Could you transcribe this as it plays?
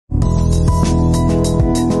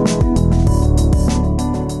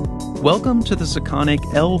Welcome to the Sekonic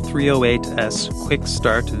L-308S Quick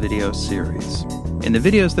Start video series. In the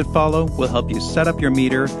videos that follow, we'll help you set up your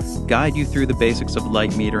meter, guide you through the basics of light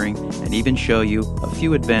metering, and even show you a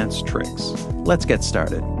few advanced tricks. Let's get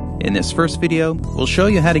started. In this first video, we'll show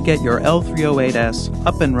you how to get your L-308S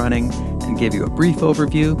up and running and give you a brief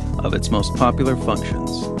overview of its most popular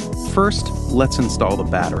functions. First, let's install the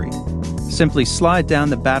battery. Simply slide down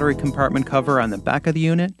the battery compartment cover on the back of the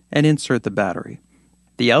unit and insert the battery.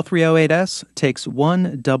 The L-308S takes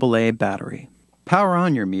one AA battery. Power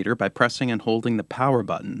on your meter by pressing and holding the power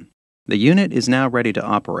button. The unit is now ready to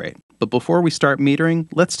operate, but before we start metering,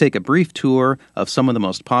 let's take a brief tour of some of the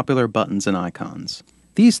most popular buttons and icons.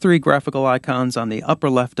 These three graphical icons on the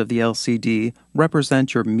upper left of the LCD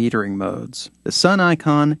represent your metering modes. The sun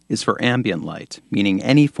icon is for ambient light, meaning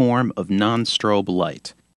any form of non-strobe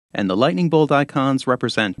light, and the lightning bolt icons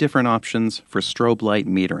represent different options for strobe light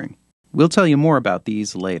metering. We'll tell you more about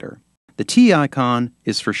these later. The T icon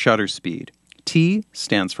is for shutter speed. T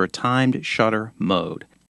stands for timed shutter mode.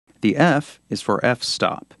 The F is for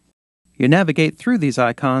f-stop. You navigate through these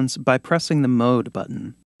icons by pressing the mode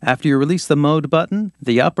button. After you release the mode button,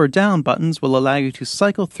 the up or down buttons will allow you to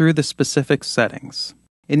cycle through the specific settings.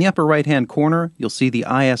 In the upper right-hand corner, you'll see the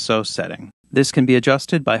ISO setting. This can be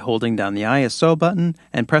adjusted by holding down the ISO button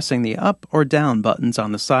and pressing the up or down buttons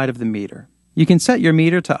on the side of the meter. You can set your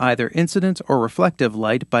meter to either incident or reflective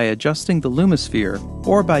light by adjusting the lumisphere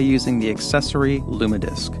or by using the accessory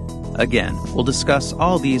lumidisc. Again, we'll discuss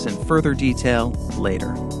all these in further detail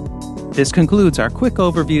later. This concludes our quick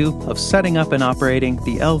overview of setting up and operating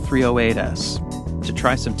the L-308S. To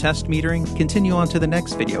try some test metering, continue on to the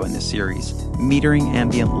next video in this series, Metering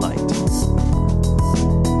Ambient Light.